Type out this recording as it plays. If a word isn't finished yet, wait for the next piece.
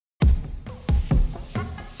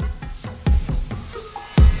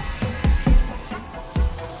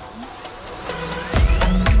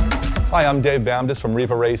Hi, I'm Dave Bamdas from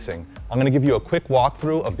RIVA Racing. I'm going to give you a quick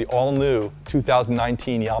walkthrough of the all-new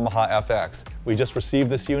 2019 Yamaha FX. We just received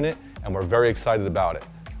this unit and we're very excited about it.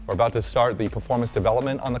 We're about to start the performance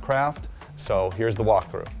development on the craft, so here's the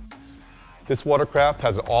walkthrough. This watercraft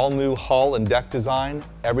has an all-new hull and deck design.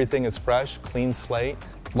 Everything is fresh, clean slate.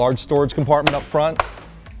 Large storage compartment up front.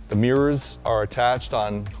 The mirrors are attached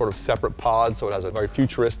on sort of separate pods, so it has a very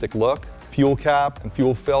futuristic look. Fuel cap and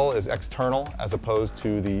fuel fill is external as opposed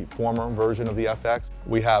to the former version of the FX.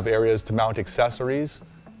 We have areas to mount accessories,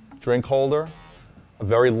 drink holder, a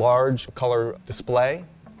very large color display.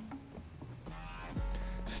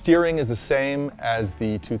 Steering is the same as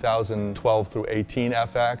the 2012 through 18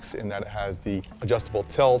 FX in that it has the adjustable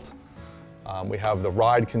tilt. We have the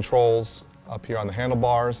ride controls up here on the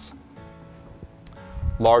handlebars.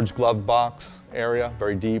 Large glove box area,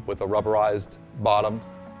 very deep with a rubberized bottom,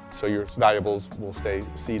 so your valuables will stay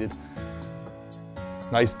seated.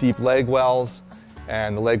 Nice deep leg wells,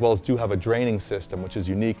 and the leg wells do have a draining system which is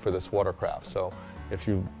unique for this watercraft. So if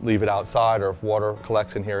you leave it outside or if water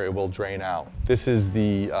collects in here, it will drain out. This is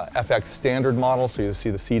the FX standard model, so you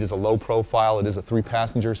see the seat is a low profile. It is a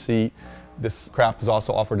 3-passenger seat. This craft is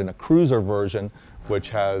also offered in a cruiser version, which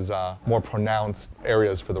has more pronounced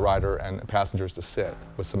areas for the rider and passengers to sit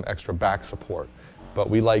with some extra back support. But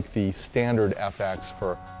we like the standard FX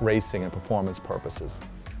for racing and performance purposes.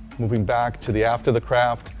 Moving back to the aft of the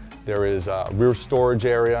craft, there is a rear storage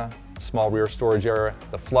area, small rear storage area.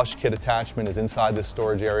 The flush kit attachment is inside this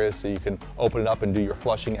storage area, so you can open it up and do your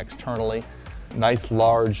flushing externally. Nice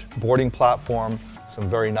large boarding platform, some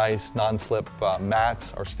very nice non-slip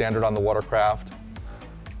mats are standard on the watercraft.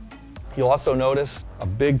 You'll also notice a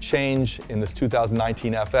big change in this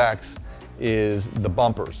 2019 FX is the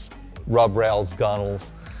bumpers, rub rails,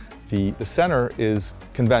 gunnels. The center is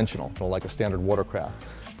conventional, like a standard watercraft.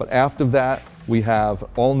 But after that, we have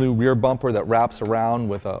all new rear bumper that wraps around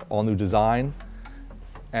with an all new design.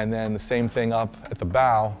 And then the same thing up at the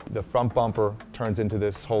bow. The front bumper turns into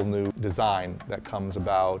this whole new design that comes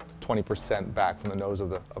about 20% back from the nose of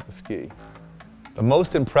the ski. The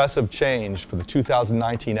most impressive change for the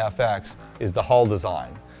 2019 FX is the hull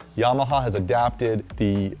design. Yamaha has adapted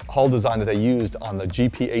the hull design that they used on the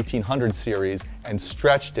GP 1800 series and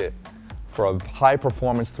stretched it for a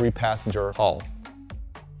high-performance 3-passenger hull.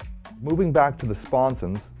 Moving back to the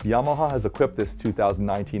sponsons, Yamaha has equipped this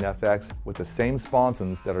 2019 FX with the same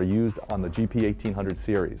sponsons that are used on the GP 1800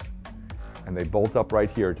 series, and they bolt up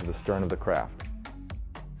right here to the stern of the craft.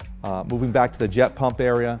 Moving back to the jet pump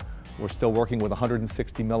area, we're still working with a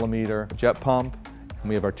 160mm jet pump, and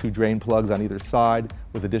we have our 2 drain plugs on either side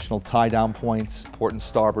with additional tie-down points, port and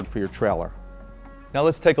starboard for your trailer. Now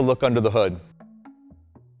let's take a look under the hood.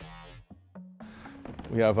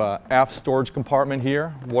 We have an aft storage compartment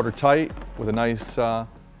here, watertight, with a nice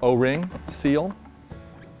O-ring seal.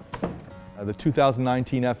 The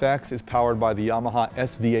 2019 FX is powered by the Yamaha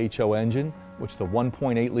SVHO engine, which is a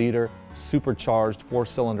 1.8-liter supercharged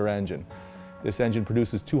 4-cylinder engine. This engine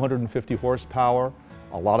produces 250 horsepower,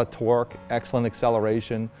 a lot of torque, excellent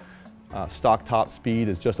acceleration. Stock top speed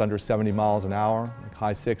is just under 70 miles an hour, like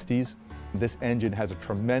high 60s. This engine has a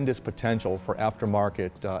tremendous potential for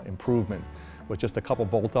aftermarket improvement. With just a couple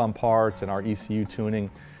bolt-on parts and our ECU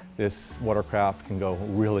tuning, this watercraft can go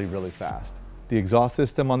really, really fast. The exhaust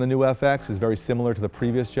system on the new FX is very similar to the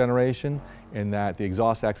previous generation in that the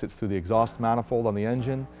exhaust exits through the exhaust manifold on the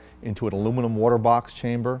engine into an aluminum water box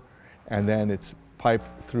chamber, and then it's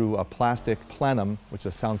piped through a plastic plenum, which is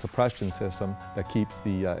a sound suppression system that keeps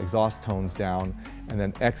the exhaust tones down, and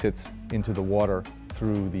then exits into the water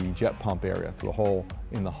through the jet pump area, through a hole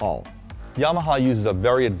in the hull. Yamaha uses a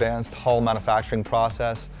very advanced hull manufacturing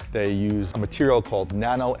process. They use a material called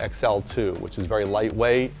Nano Xcel 2, which is very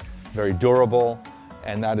lightweight, very durable,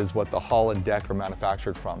 and that is what the hull and deck are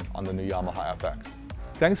manufactured from on the new Yamaha FX.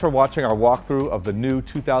 Thanks for watching our walkthrough of the new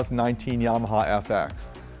 2019 Yamaha FX.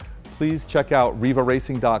 Please check out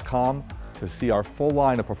rivaracing.com to see our full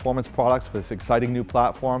line of performance products for this exciting new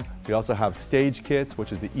platform. We also have stage kits,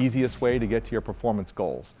 which is the easiest way to get to your performance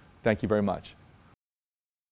goals. Thank you very much.